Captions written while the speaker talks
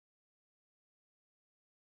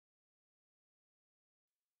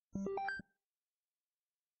Tell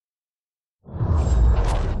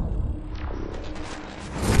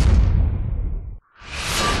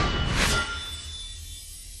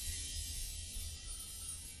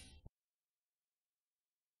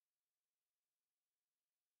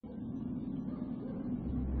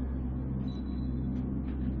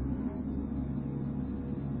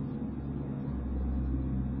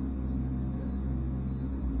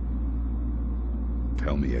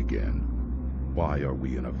me again, why are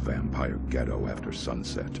we in a vampire ghetto after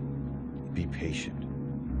sunset? Be patient.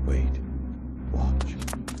 Wait. Watch.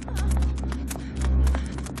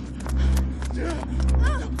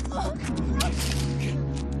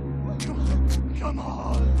 Come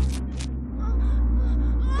on!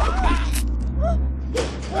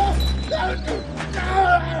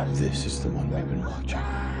 This is the one we've been watching.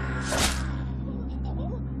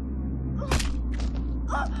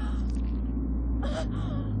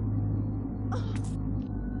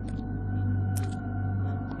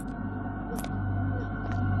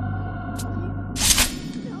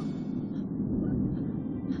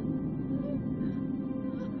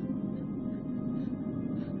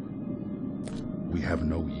 We have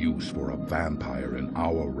no use for a vampire in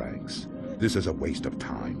our ranks. This is a waste of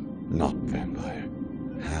time. Not vampire.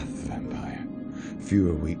 Half vampire.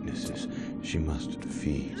 Fewer weaknesses. She must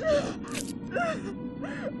feed.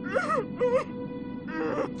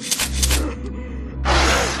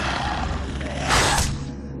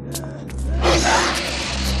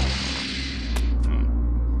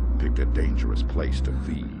 Picked a dangerous place to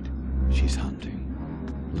feed. She's hunting.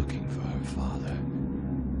 Looking for her father.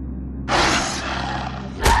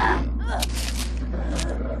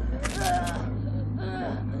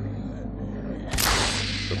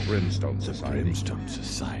 The Brimstone Society. The Brimstone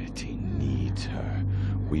Society needs her.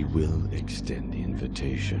 We will extend the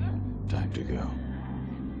invitation. Time to go.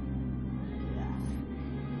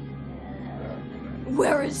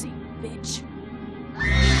 Where is he, bitch?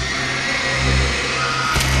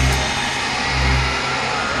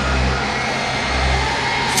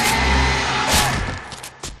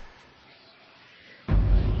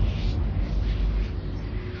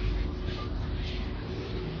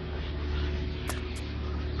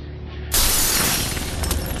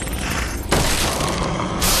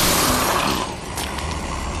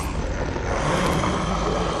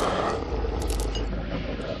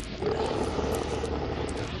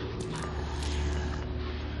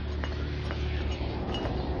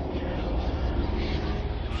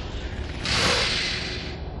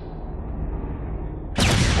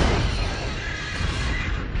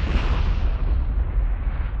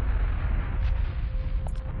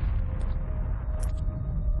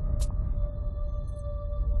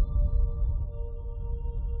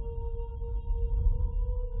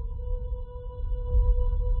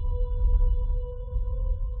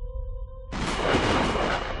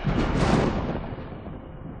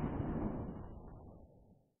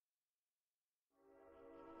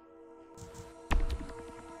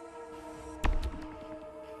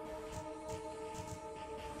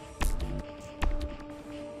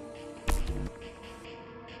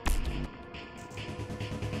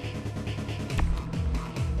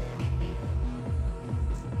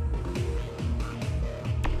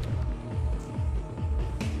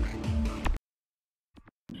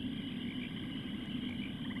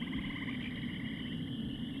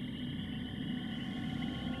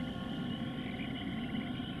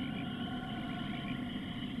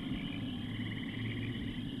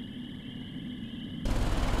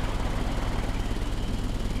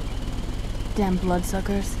 Damn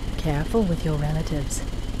bloodsuckers. Careful with your relatives.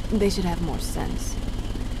 They should have more sense.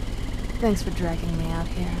 Thanks for dragging me out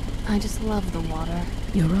here. I just love the water.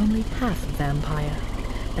 You're only half vampire.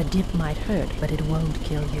 A dip might hurt, but it won't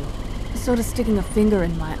kill you. Sort of sticking a finger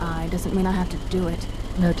in my eye doesn't mean I have to do it.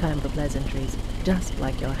 No time for pleasantries, just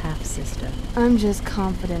like your half-sister. I'm just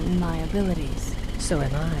confident in my abilities. So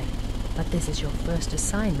am I. But this is your first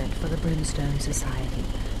assignment for the Brimstone Society,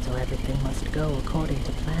 so everything must go according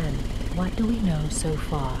to plan. What do we know so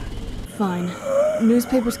far? Fine.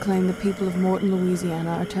 Newspapers claim the people of Morton,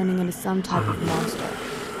 Louisiana are turning into some type of monster.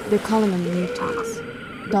 They're calling them mutants.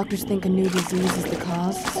 Doctors think a new disease is the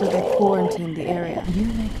cause, so they quarantine the area. You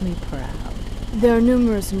make me proud. There are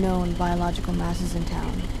numerous known biological masses in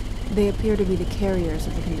town. They appear to be the carriers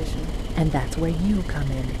of the condition. And that's where you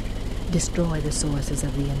come in. Destroy the sources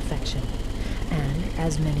of the infection, and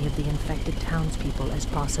as many of the infected townspeople as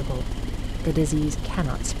possible. The disease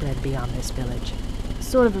cannot spread beyond this village.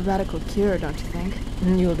 Sort of a radical cure, don't you think?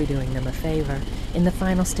 You'll be doing them a favor. In the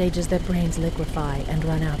final stages, their brains liquefy and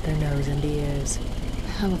run out their nose and ears.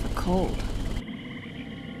 Hell of a cold.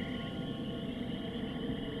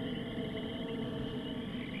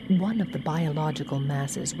 One of the biological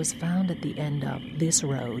masses was found at the end of this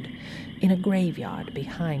road, in a graveyard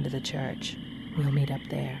behind the church. We'll meet up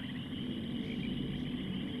there.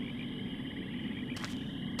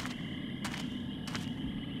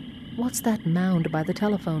 What's that mound by the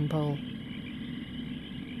telephone pole?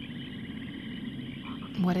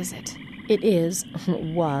 What is it? It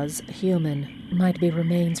was human. Might be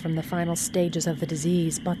remains from the final stages of the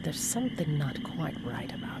disease, but there's something not quite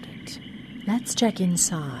right about it. Let's check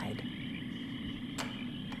inside.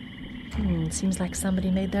 Seems like somebody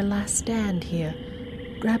made their last stand here.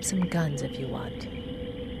 Grab some guns if you want.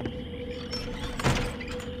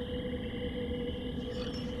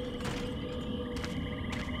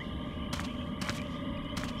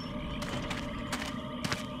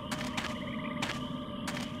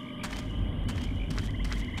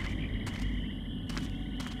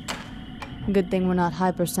 Good thing we're not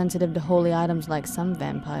hypersensitive to holy items like some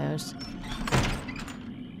vampires.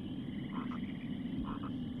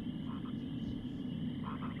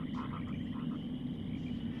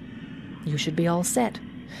 You should be all set.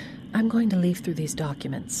 I'm going to leaf through these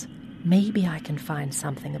documents. Maybe I can find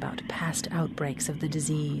something about past outbreaks of the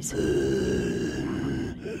disease.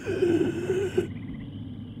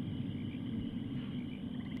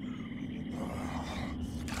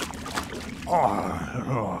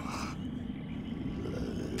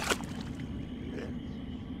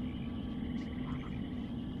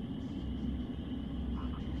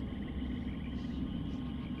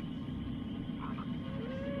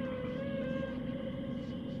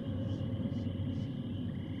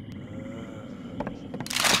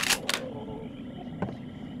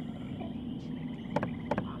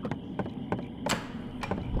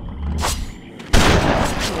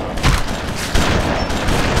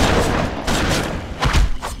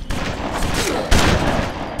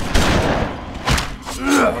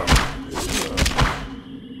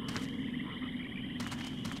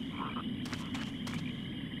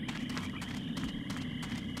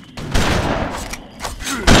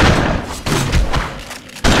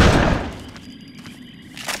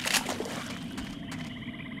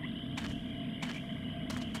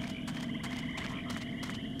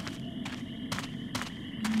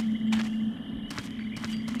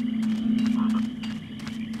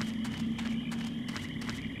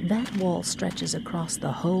 That wall stretches across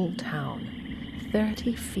the whole town,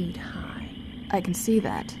 30 feet high. I can see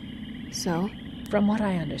that. So? From what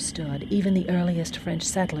I understood, even the earliest French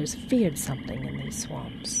settlers feared something in these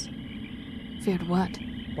swamps. Feared what?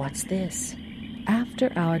 What's this?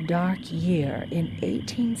 After our dark year in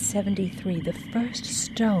 1873, the first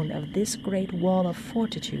stone of this great wall of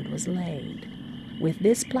fortitude was laid. With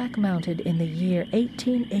this plaque mounted in the year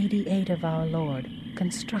 1888 of our Lord,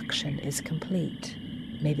 construction is complete.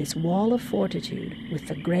 May this wall of fortitude, with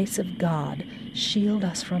the grace of God, shield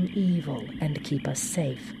us from evil and keep us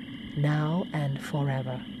safe, now and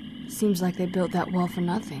forever. Seems like they built that wall for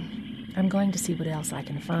nothing. I'm going to see what else I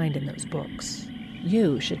can find in those books.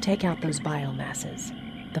 You should take out those biomasses.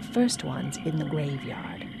 The first one's in the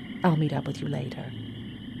graveyard. I'll meet up with you later.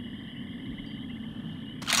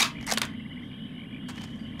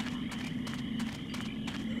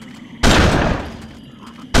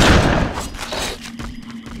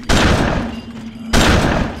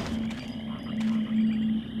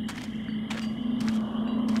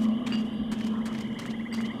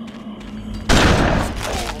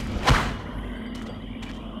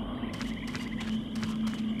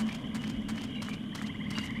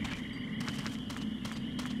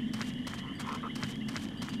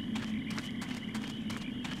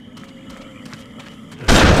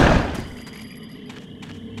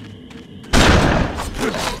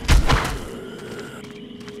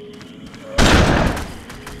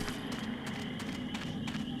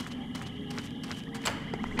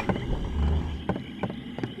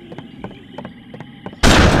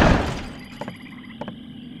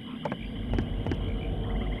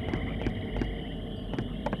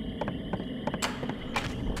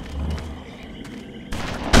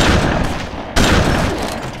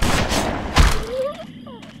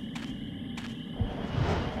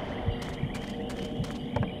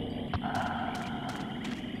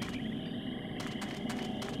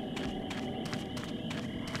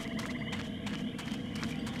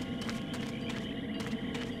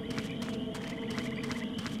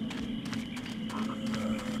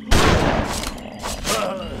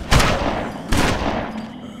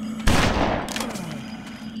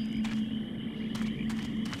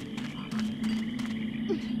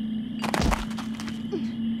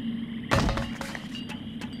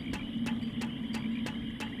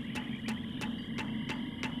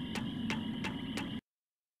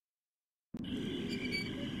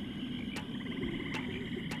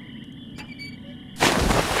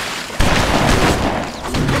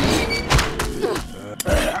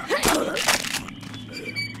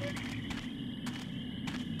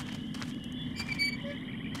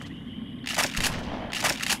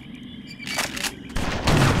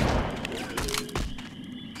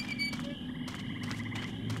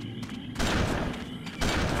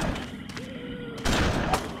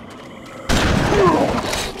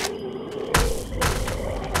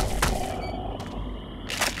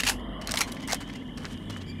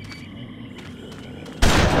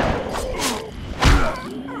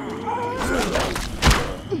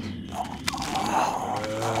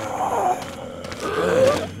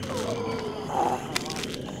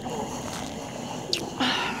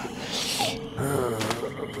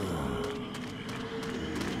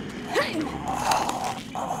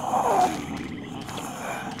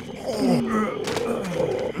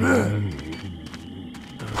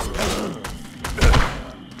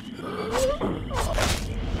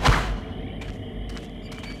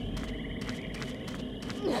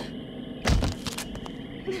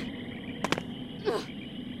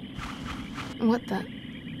 What the...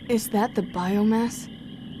 Is that the biomass?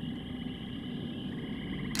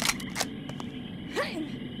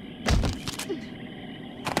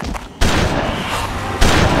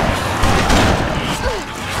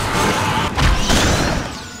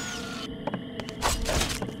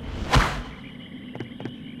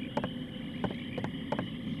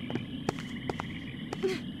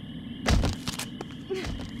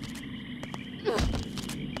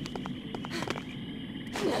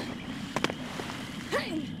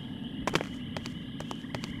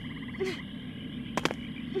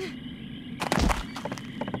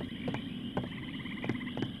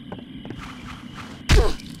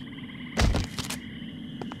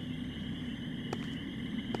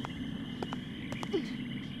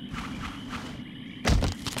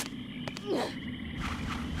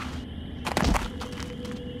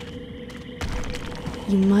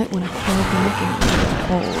 You might want to crawl back and eat the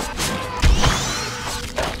hole.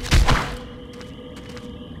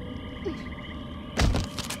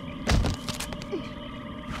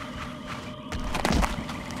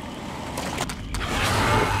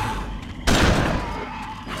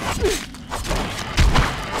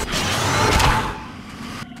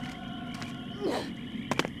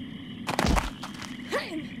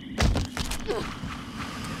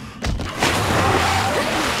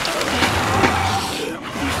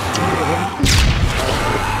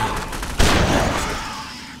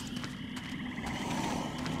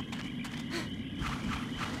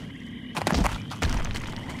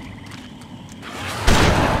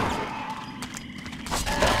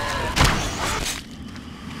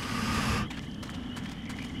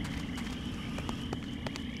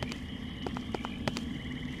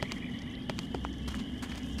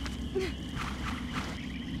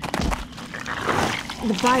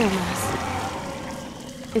 The biomass.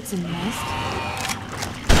 It's a nest?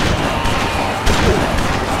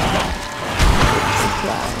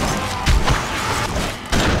 Surprise.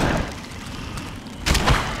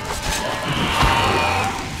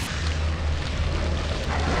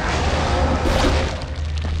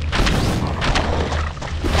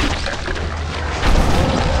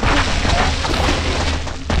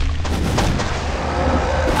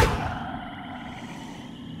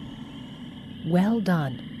 Well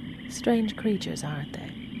done. Strange creatures, aren't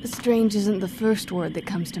they? Strange isn't the first word that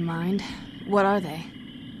comes to mind. What are they?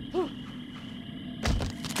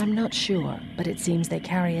 I'm not sure, but it seems they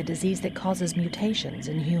carry a disease that causes mutations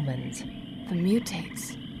in humans. The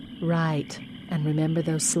mutates. Right. And remember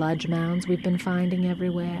those sludge mounds we've been finding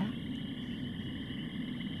everywhere?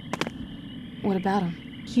 What about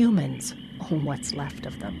them? Humans, or what's left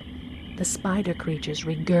of them. The spider creatures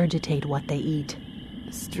regurgitate what they eat.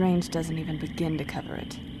 Strange doesn't even begin to cover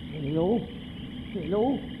it. Hello?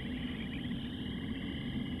 Hello?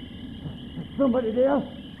 Somebody there?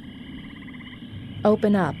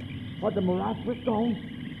 Open up. What, the morass was gone?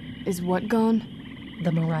 Is what gone?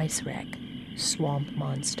 The Maurice wreck. Swamp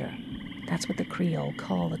monster. That's what the Creole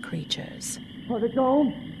call the creatures. Are they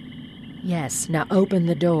gone? Yes, now open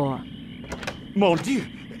the door. Mon Dieu,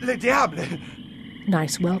 le diable!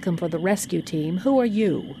 Nice welcome for the rescue team. Who are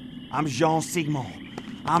you? I'm Jean Sigmund.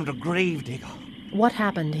 I'm the grave digger. What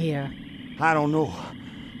happened here? I don't know.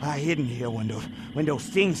 I hid in here when those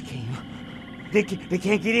things came. They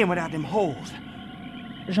can't get in without them holes.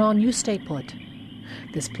 Jean, you stay put.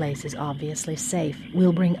 This place is obviously safe.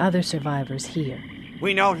 We'll bring other survivors here.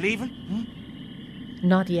 We not leaving?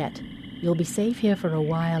 Not yet. You'll be safe here for a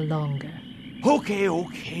while longer.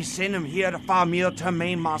 Okay. Send them here to Famille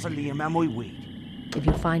Termain Mausoleum and we wait. If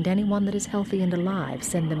you find anyone that is healthy and alive,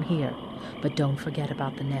 send them here. But don't forget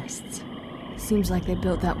about the nests. Seems like they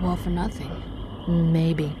built that wall for nothing.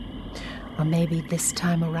 Maybe. Or maybe this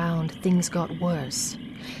time around, things got worse.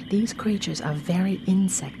 These creatures are very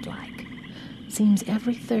insect-like. Seems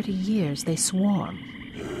every 30 years they swarm.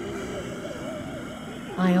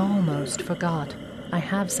 I almost forgot. I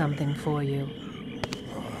have something for you.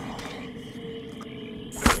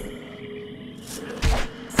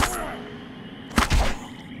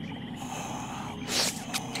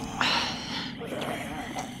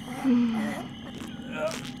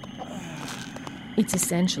 It's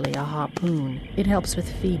essentially a harpoon. It helps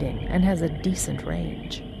with feeding and has a decent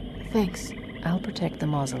range. Thanks. I'll protect the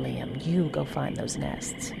mausoleum. You go find those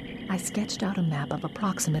nests. I sketched out a map of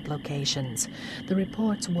approximate locations. The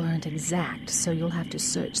reports weren't exact, so you'll have to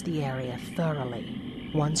search the area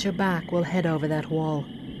thoroughly. Once you're back, we'll head over that wall.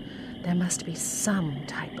 There must be some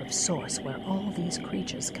type of source where all these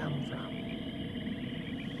creatures come from.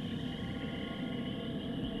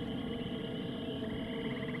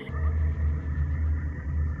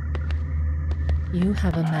 You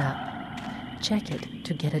have a map. Check it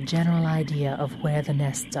to get a general idea of where the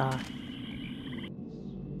nests are.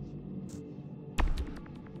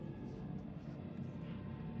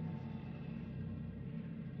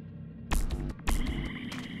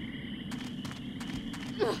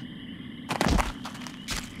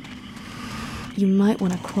 You might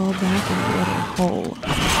want to crawl back and let it hole.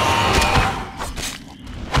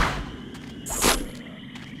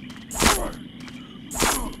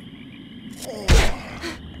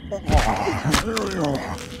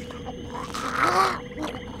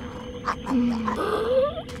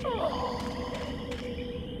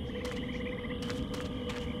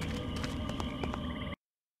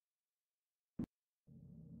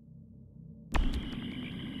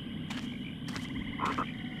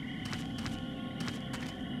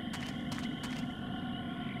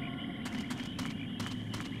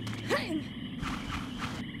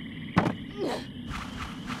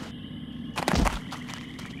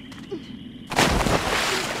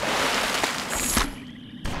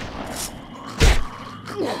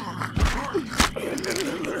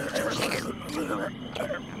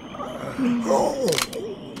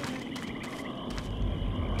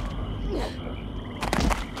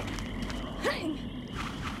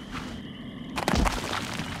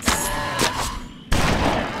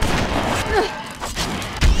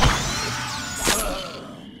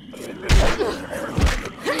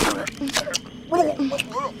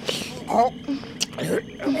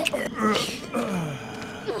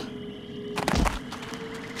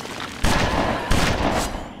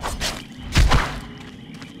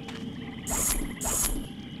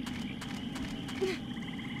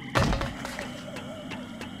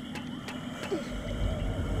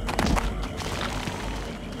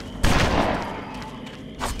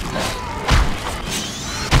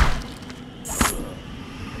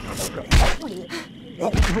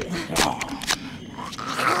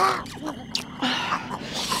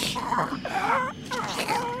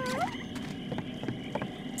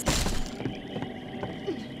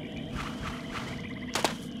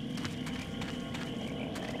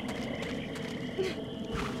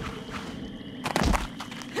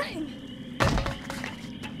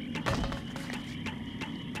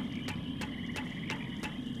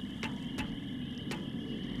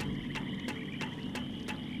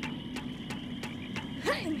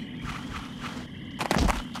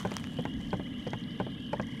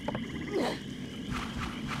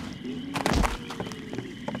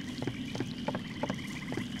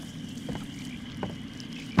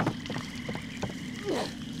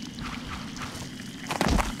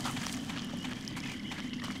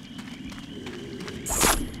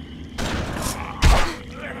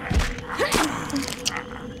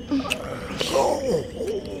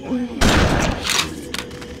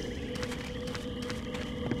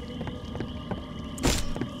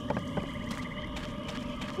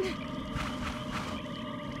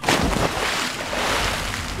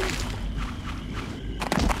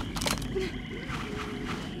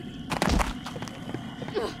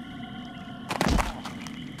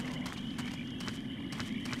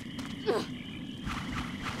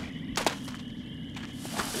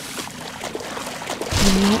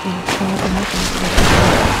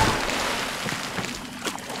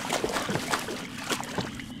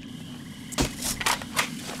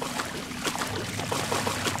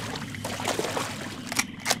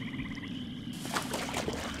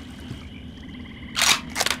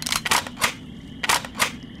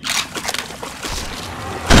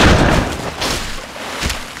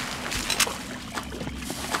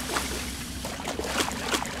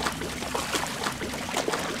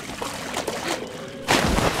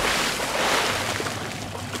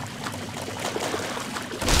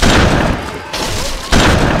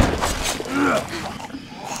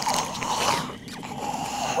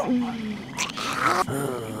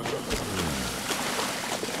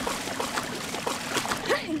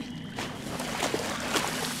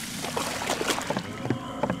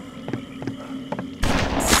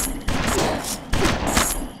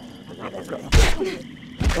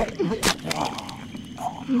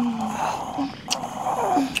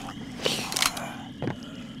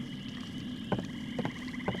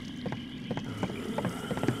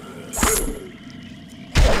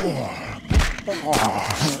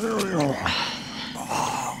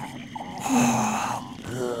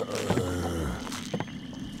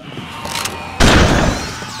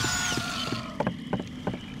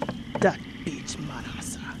 That bitch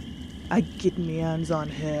Marasa. I get me hands on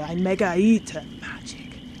her, I make her eat her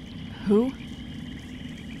magic. Who?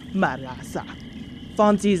 Marasa.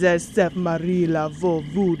 Fancies herself Marie Laveau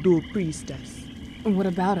voodoo priestess. What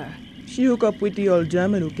about her? She hooked up with the old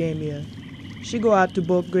German who came here. She go out to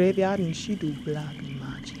both graveyard and she do black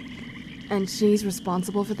magic. And she's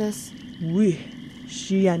responsible for this? We,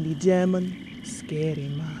 she and the demon, scary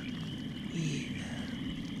man.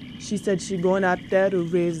 Yeah. She said she going out there to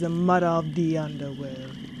raise the mother of the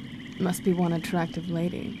underworld. Must be one attractive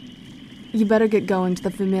lady. You better get going to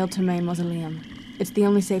the Female Termain Mausoleum. It's the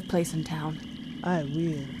only safe place in town. I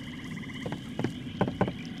will.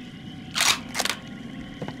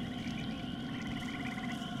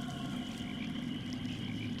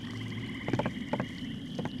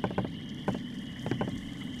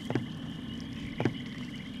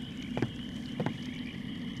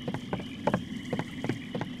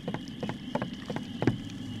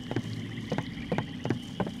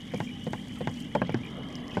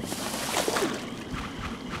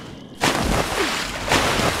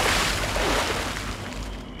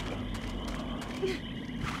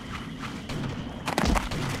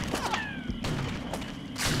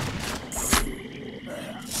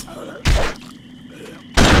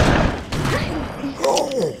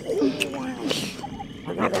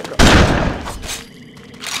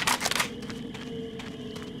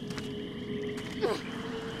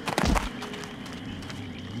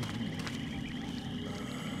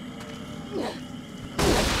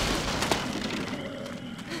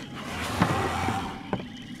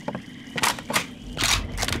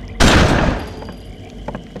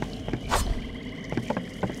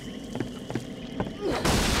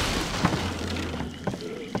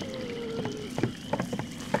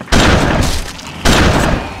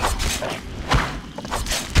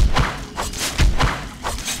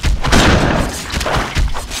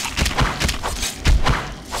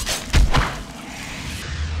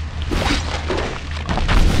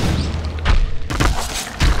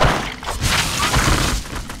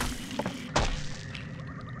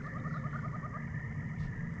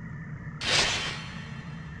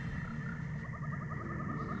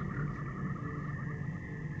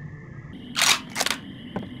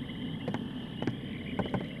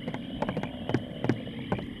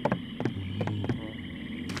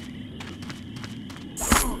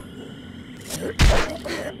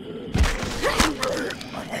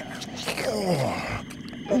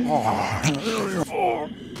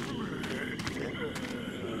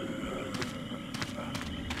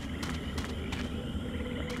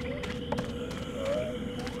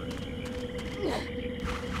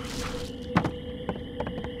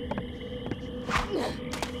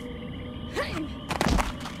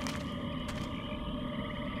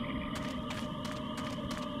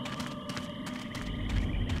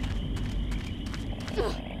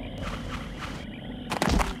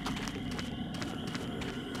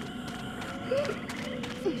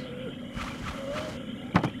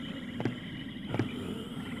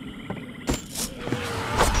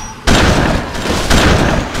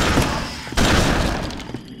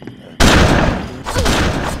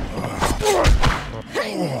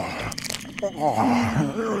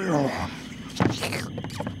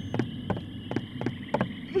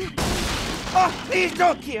 Oh, please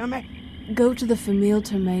don't kill me. Go to the Female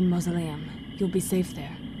Termain Mausoleum. You'll be safe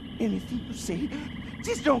there. Anything you say,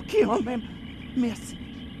 just don't kill me, miss.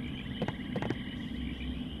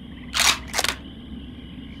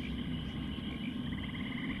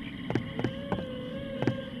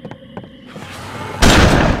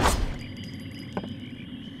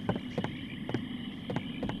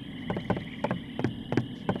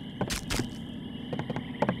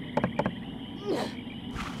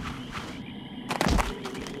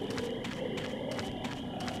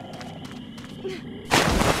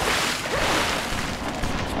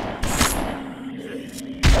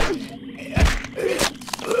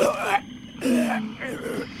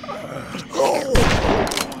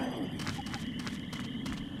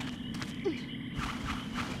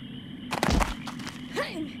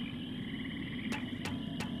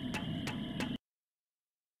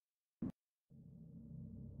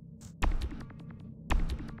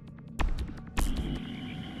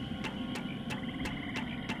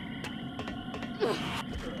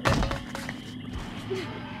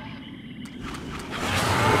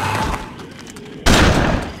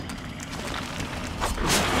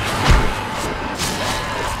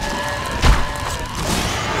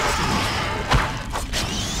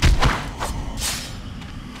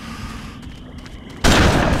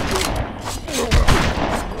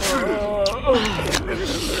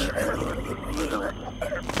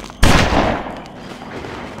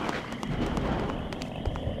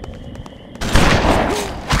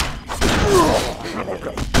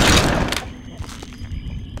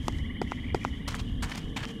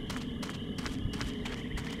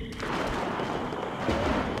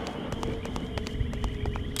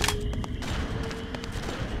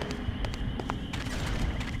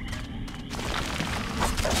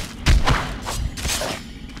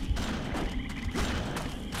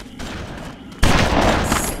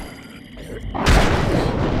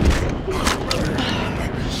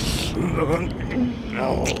 You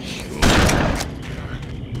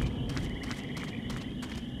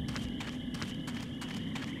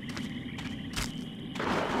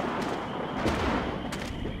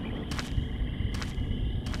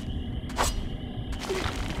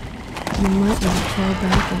might want to fall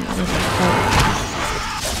back and let it fall.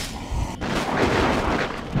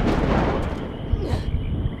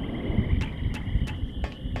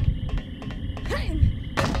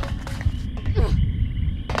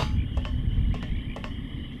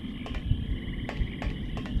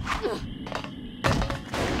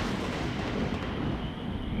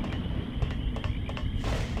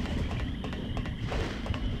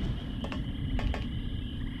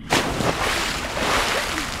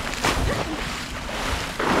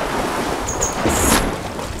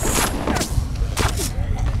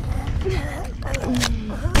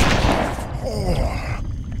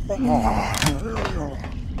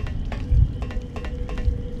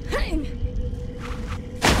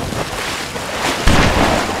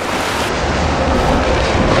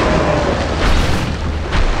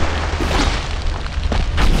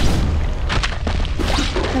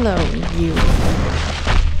 Hello, you.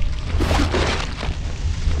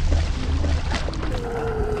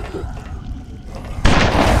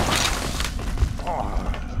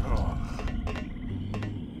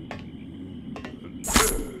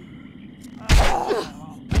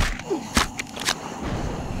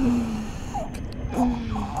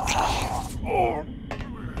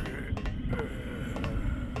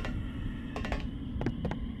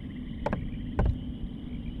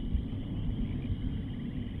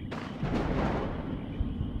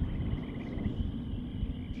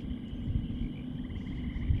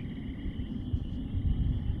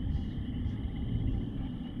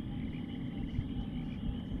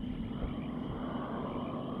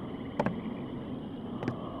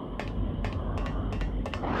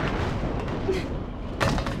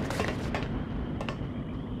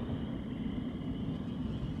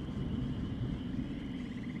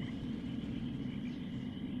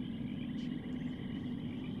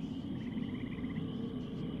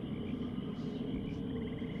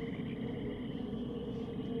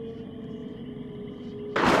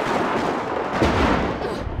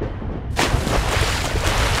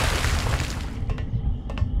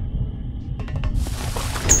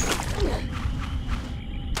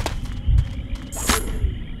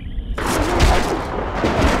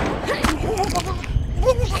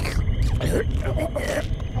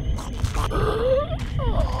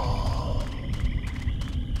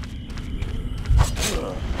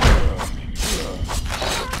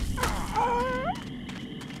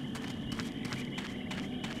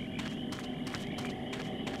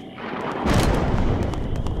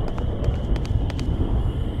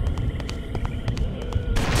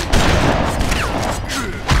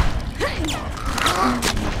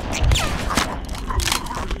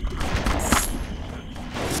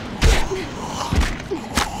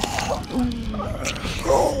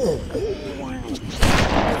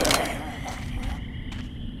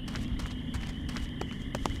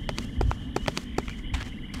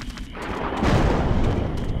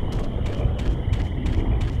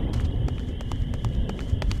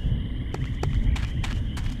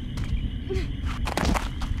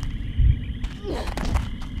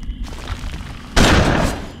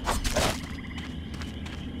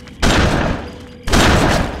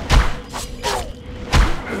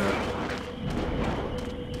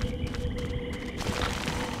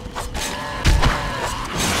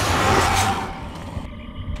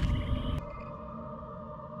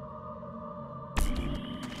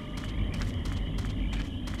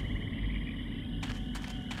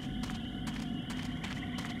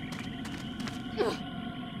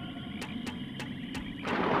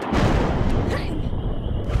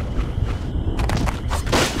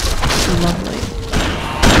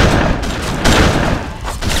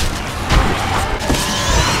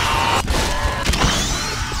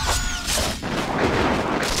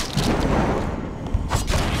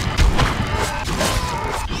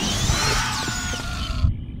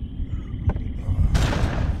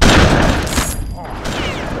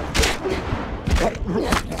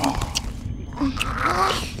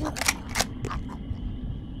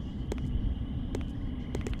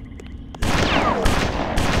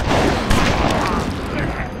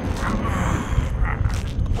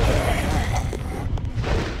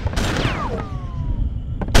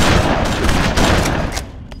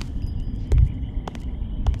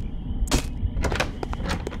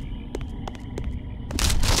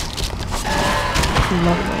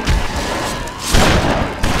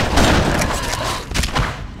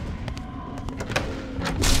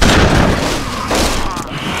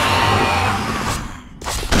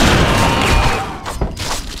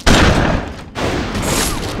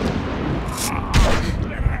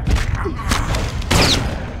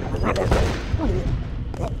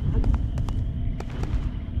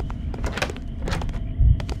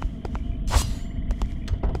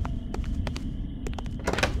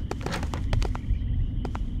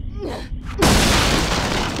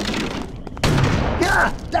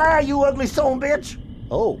 Ah, you ugly son of a bitch!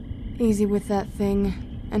 Oh, Easy with that thing.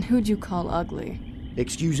 And who'd you call ugly?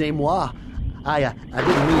 excusez-moi. I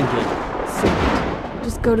didn't mean to. Save it.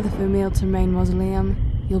 Just go to the Famille Termaine Mausoleum.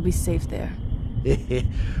 You'll be safe there.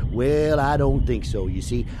 Well, I don't think so, you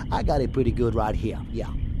see. I got it pretty good right here, yeah.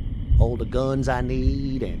 All the guns I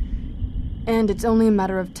need And it's only a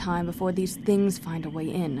matter of time before these things find a way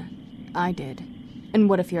in. I did. And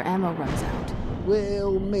what if your ammo runs out?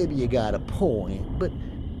 Well, maybe you got a point, but...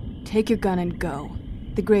 Take your gun and go.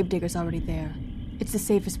 The gravedigger's already there. It's the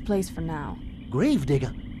safest place for now.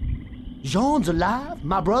 Gravedigger? Jean's alive?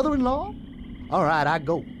 My brother-in-law? All right, I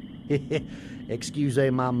go.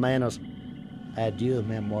 Excusez my manners. Adieu,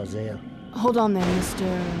 mademoiselle. Hold on there, Mr.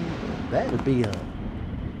 That would be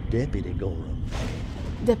Deputy Gorham.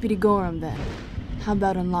 Deputy Gorham, then. How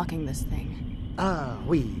about unlocking this thing? Ah,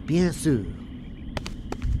 oui, bien sûr.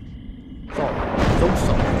 So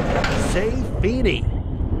sorry. C'est fini.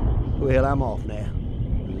 Well, I'm off now.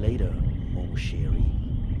 Later, mon chéri.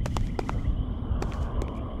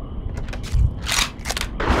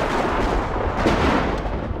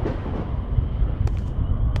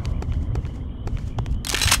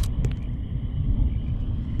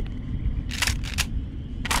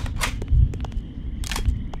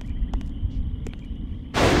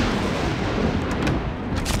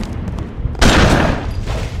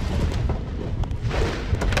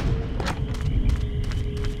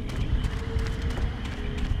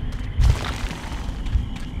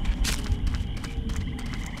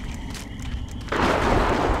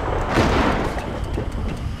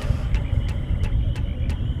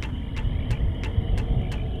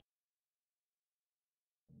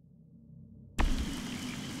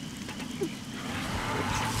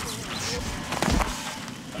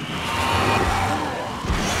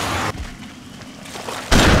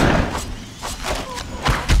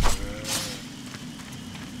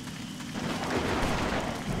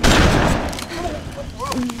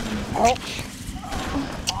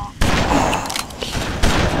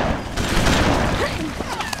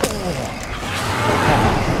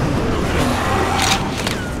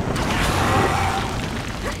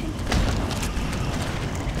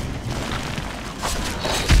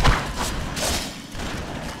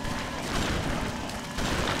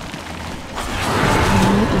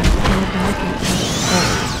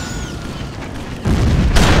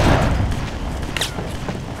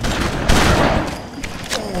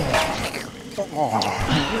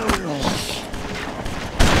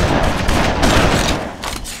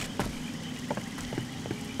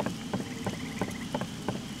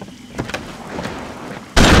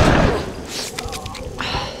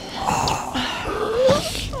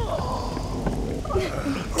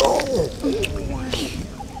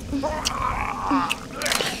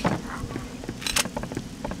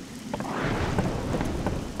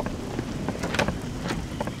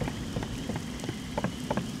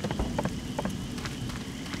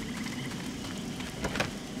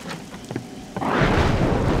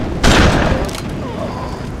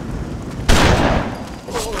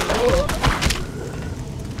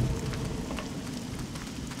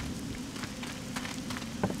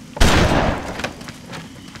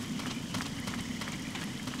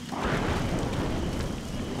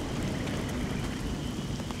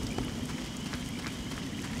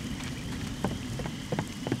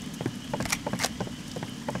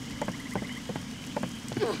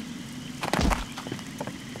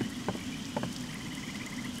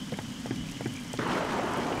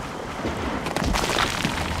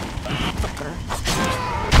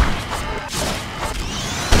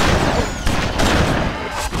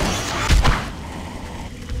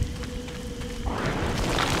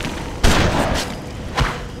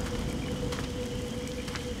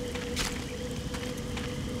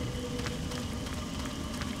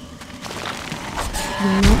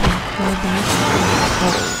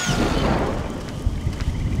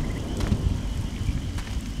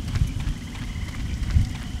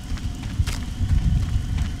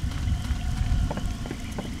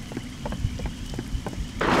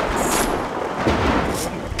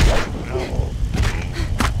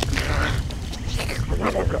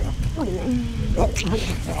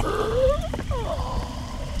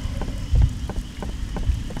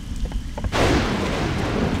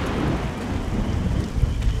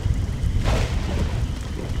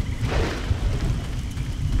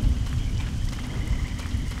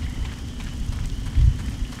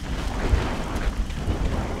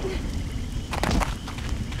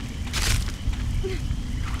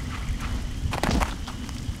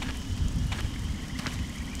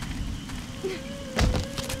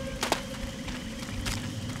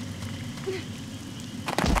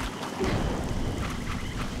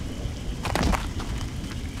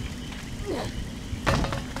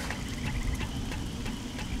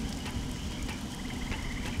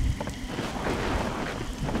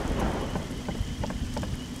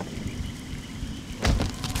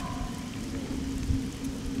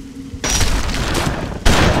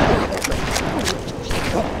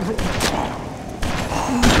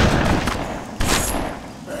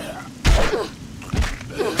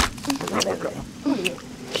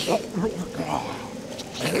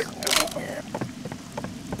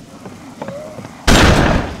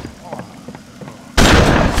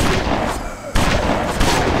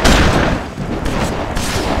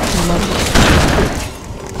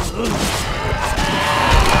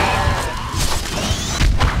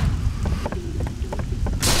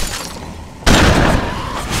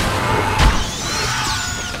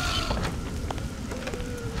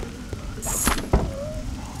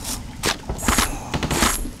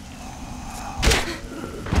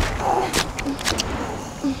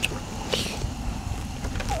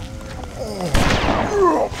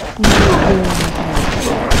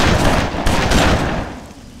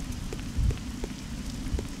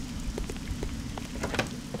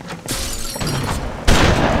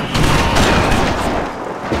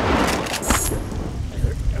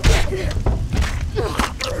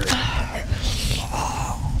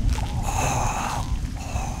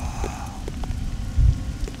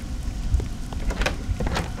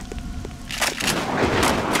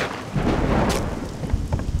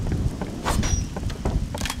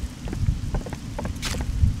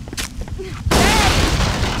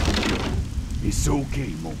 It's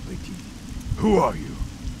okay, mon petit. Who are you?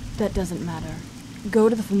 That doesn't matter. Go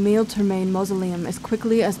to the Famille Termaine mausoleum as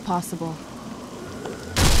quickly as possible.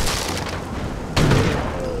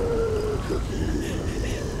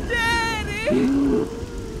 Daddy!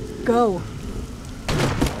 Go.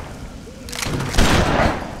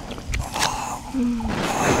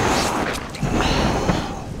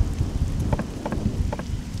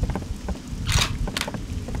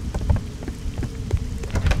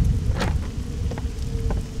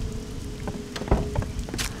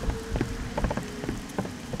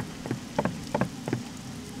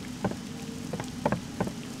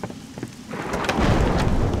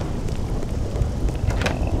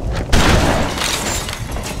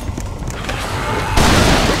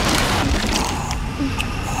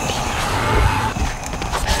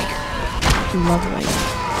 BloodRayne.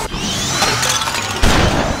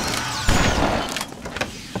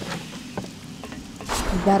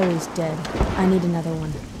 The battery's dead. I need another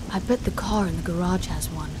one. I bet the car in the garage has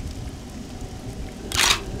one.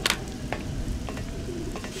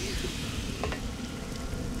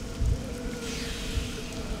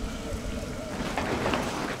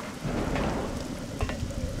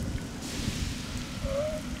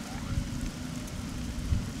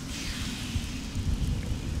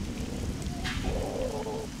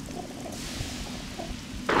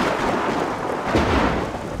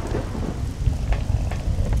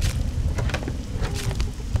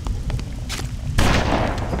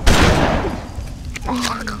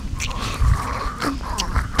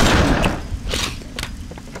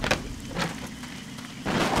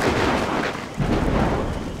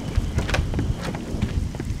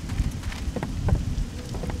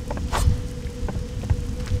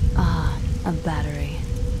 A battery.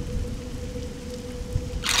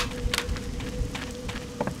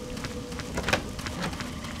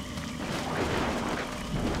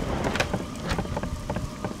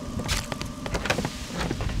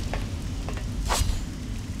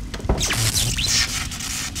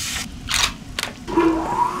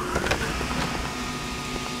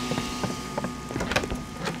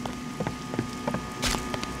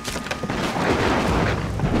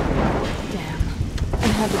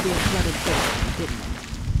 It had to be a flooded basement, didn't it?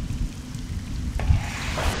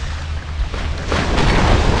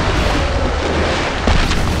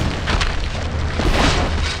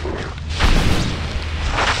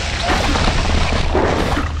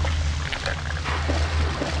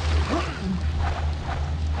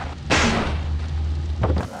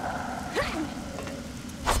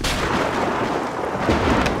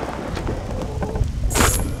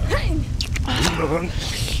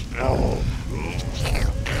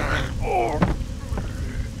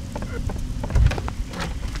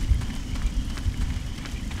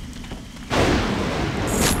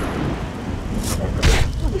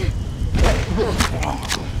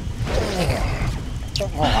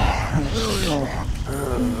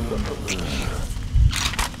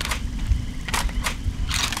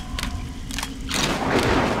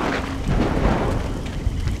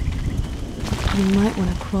 You might want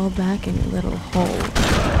to crawl back in your little hole.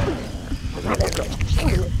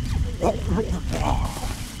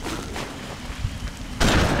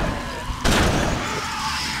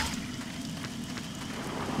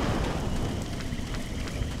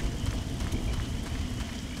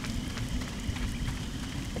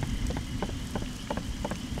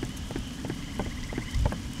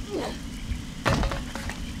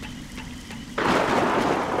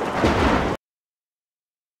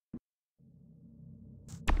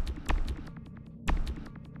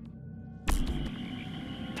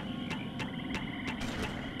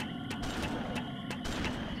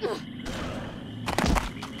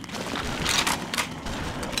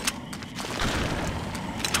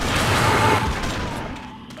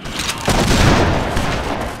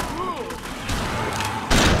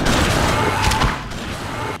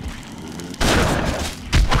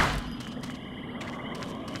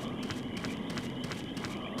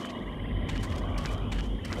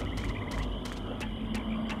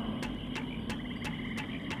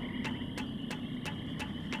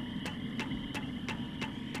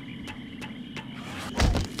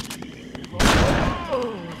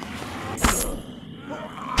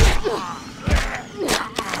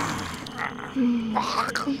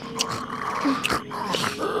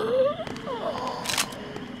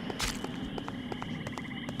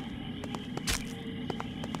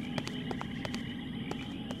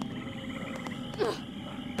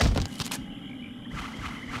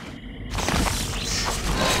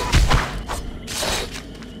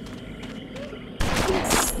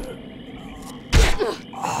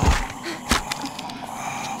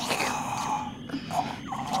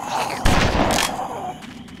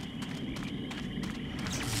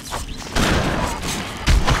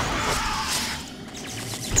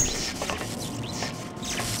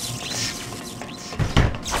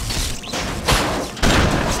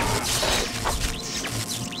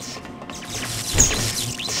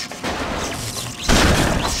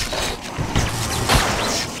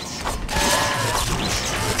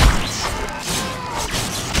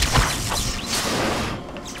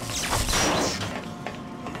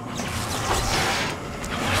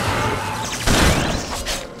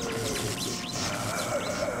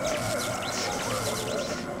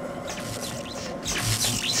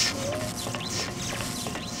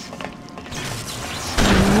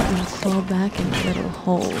 Crawl back in a little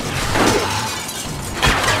hole.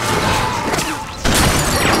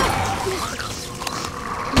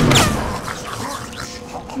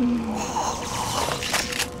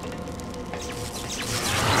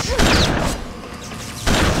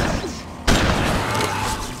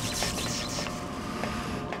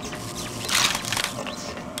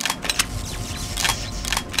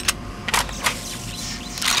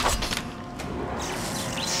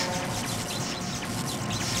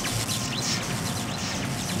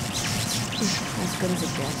 As good as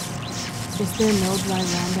it gets. Is there no dry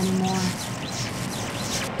land anymore?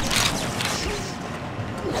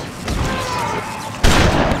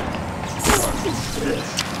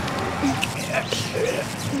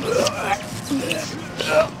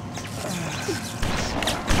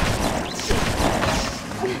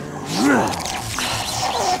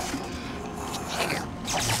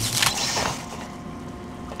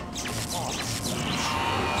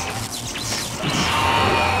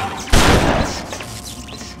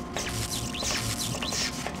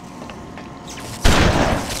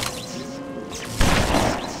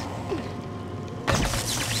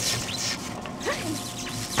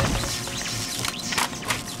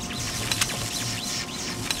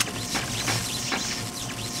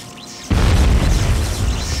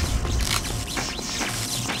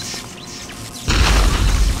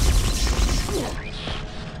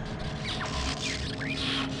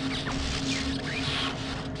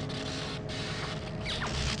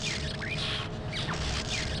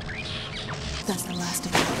 That's the last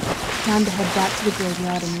of it. Time to head back to the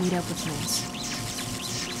graveyard and meet up with Mace.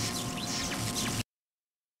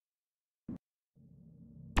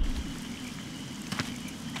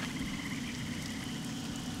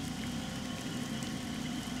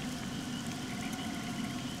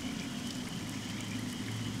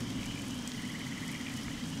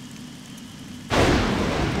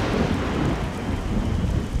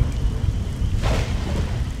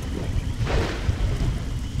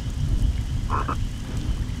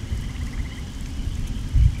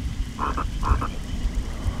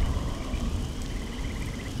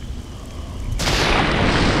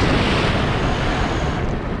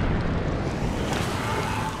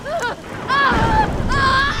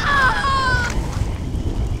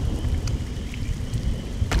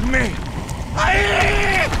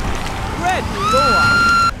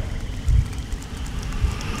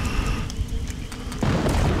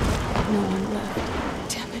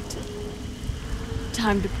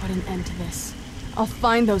 Time to put an end to this. I'll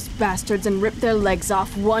find those bastards and rip their legs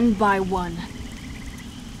off one by one.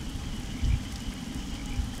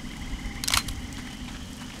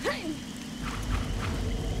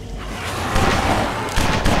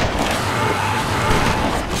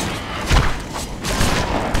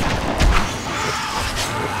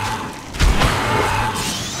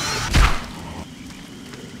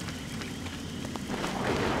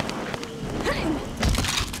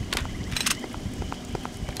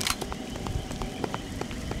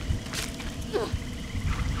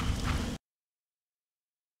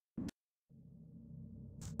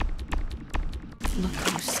 Look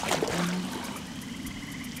who's scaring me.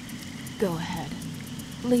 Go ahead.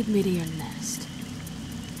 Lead me to your nest.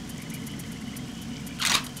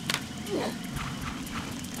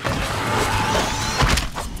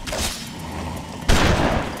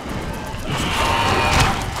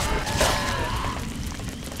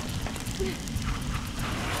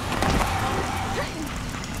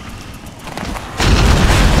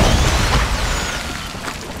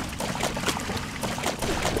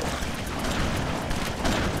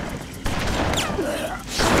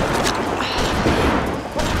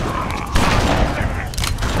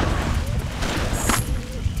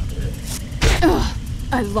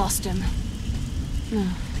 I lost him. No,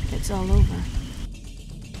 it's all over.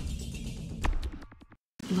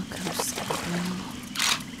 Look who's scattering.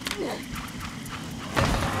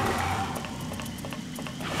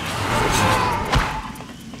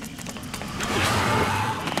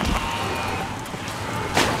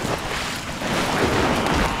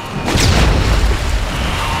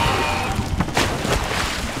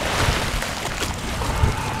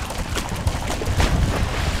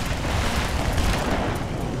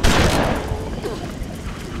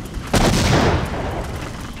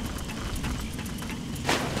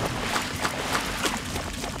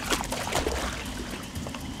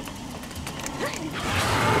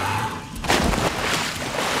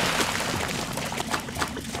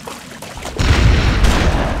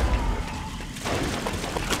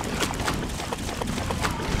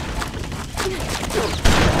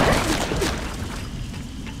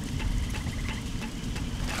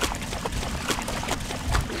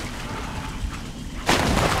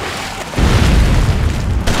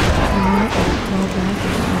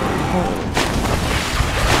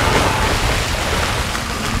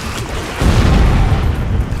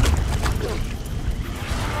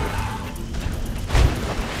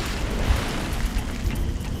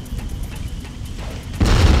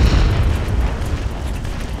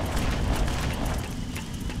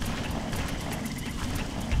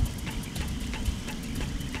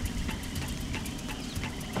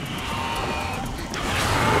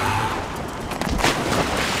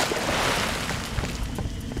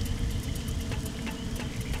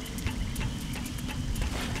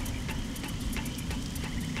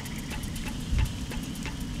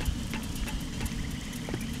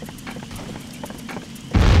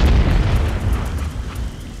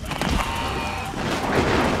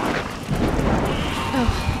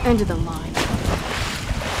 End of the line.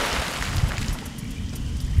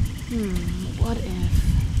 What if...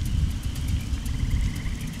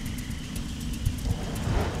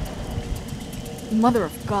 Mother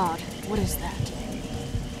of God, what is that?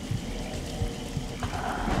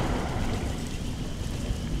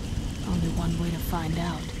 Only one way to find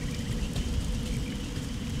out.